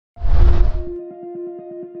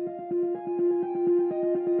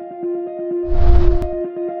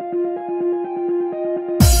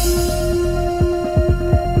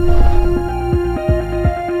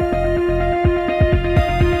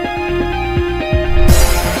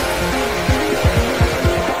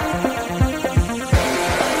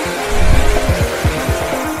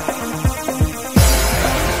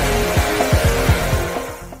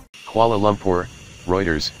Kuala Lumpur,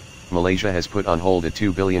 Reuters, Malaysia has put on hold a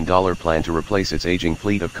 $2 billion plan to replace its aging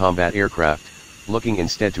fleet of combat aircraft, looking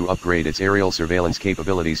instead to upgrade its aerial surveillance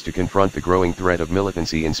capabilities to confront the growing threat of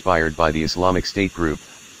militancy inspired by the Islamic State group,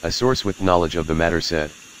 a source with knowledge of the matter said.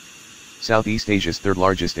 Southeast Asia's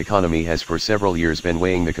third-largest economy has for several years been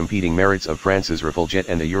weighing the competing merits of France's Rafale jet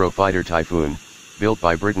and the Eurofighter Typhoon, built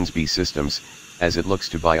by Britain's B Systems, as it looks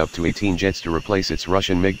to buy up to 18 jets to replace its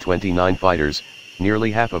Russian MiG-29 fighters,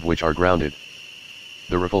 nearly half of which are grounded.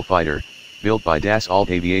 The Rafale fighter, built by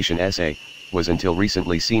Dassault Aviation SA, was until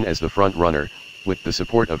recently seen as the front-runner, with the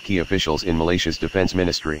support of key officials in Malaysia's defense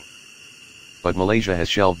ministry. But Malaysia has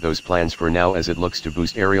shelved those plans for now as it looks to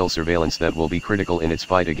boost aerial surveillance that will be critical in its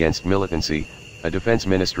fight against militancy, a defense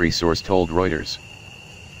ministry source told Reuters.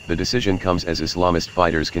 The decision comes as Islamist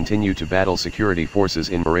fighters continue to battle security forces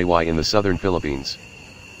in Maraywai in the southern Philippines.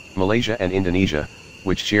 Malaysia and Indonesia,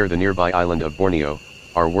 which share the nearby island of Borneo,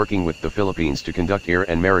 are working with the Philippines to conduct air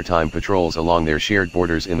and maritime patrols along their shared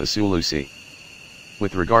borders in the Sulu Sea.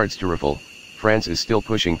 With regards to Rafale, France is still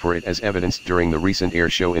pushing for it as evidenced during the recent air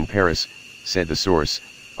show in Paris, said the source,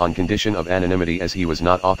 on condition of anonymity as he was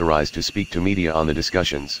not authorized to speak to media on the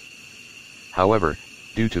discussions. However,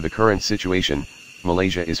 due to the current situation,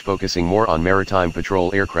 Malaysia is focusing more on maritime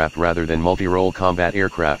patrol aircraft rather than multi-role combat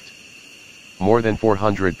aircraft. More than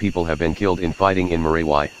 400 people have been killed in fighting in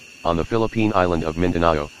Maraywai, on the Philippine island of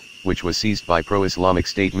Mindanao, which was seized by pro-Islamic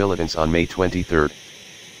State militants on May 23.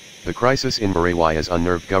 The crisis in Maraywai has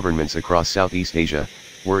unnerved governments across Southeast Asia,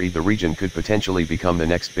 worried the region could potentially become the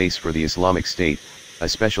next base for the Islamic State,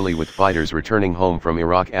 especially with fighters returning home from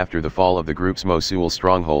Iraq after the fall of the group's Mosul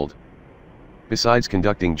stronghold. Besides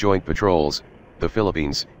conducting joint patrols, the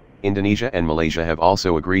Philippines, Indonesia and Malaysia have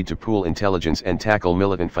also agreed to pool intelligence and tackle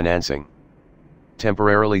militant financing.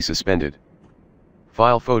 Temporarily suspended.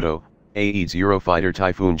 File photo, AED's Eurofighter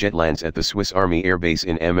Typhoon jet lands at the Swiss Army Air Base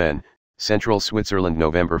in MN, Central Switzerland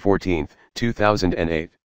November 14,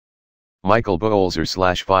 2008. Michael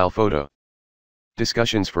Boelzer/file photo.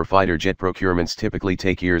 Discussions for fighter jet procurements typically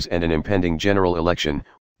take years, and an impending general election,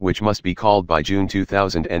 which must be called by June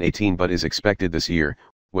 2018 but is expected this year,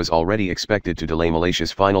 was already expected to delay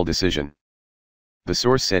Malaysia's final decision. The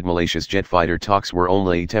source said Malaysia's jet fighter talks were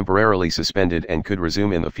only temporarily suspended and could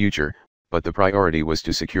resume in the future, but the priority was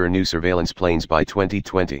to secure new surveillance planes by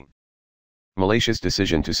 2020. Malaysia's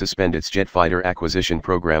decision to suspend its jet fighter acquisition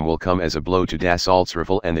program will come as a blow to Dassault's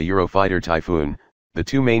Rafale and the Eurofighter Typhoon, the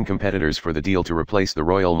two main competitors for the deal to replace the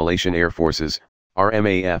Royal Malaysian Air Force's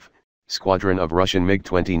RMAF squadron of Russian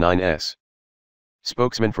MiG-29s.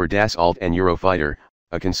 Spokesman for Dassault and Eurofighter,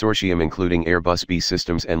 a consortium including Airbus B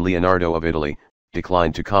Systems and Leonardo of Italy,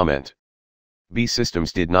 declined to comment. B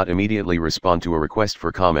Systems did not immediately respond to a request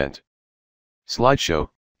for comment. Slideshow,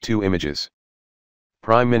 2 images.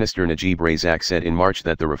 Prime Minister Najib Razak said in March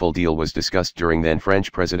that the Rafale deal was discussed during then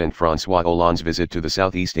French President François Hollande's visit to the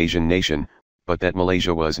Southeast Asian nation, but that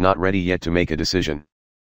Malaysia was not ready yet to make a decision.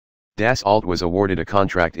 Dassault was awarded a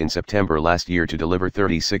contract in September last year to deliver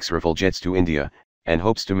 36 Rafale jets to India, and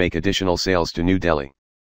hopes to make additional sales to New Delhi.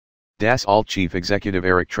 Dassault Chief Executive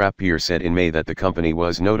Eric Trappier said in May that the company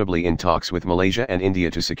was notably in talks with Malaysia and India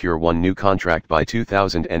to secure one new contract by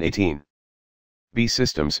 2018. B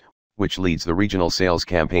Systems, which leads the regional sales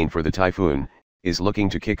campaign for the Typhoon, is looking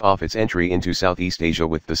to kick off its entry into Southeast Asia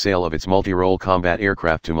with the sale of its multi-role combat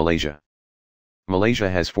aircraft to Malaysia. Malaysia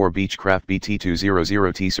has 4 Beechcraft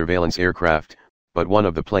BT-200T surveillance aircraft, but one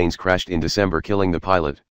of the planes crashed in December, killing the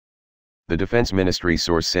pilot. The Defense Ministry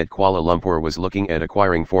source said Kuala Lumpur was looking at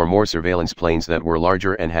acquiring 4 more surveillance planes that were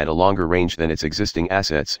larger and had a longer range than its existing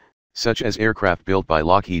assets, such as aircraft built by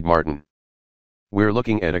Lockheed Martin. "We're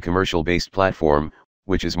looking at a commercial-based platform,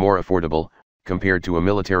 which is more affordable, compared to a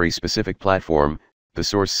military-specific platform," the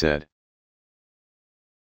source said.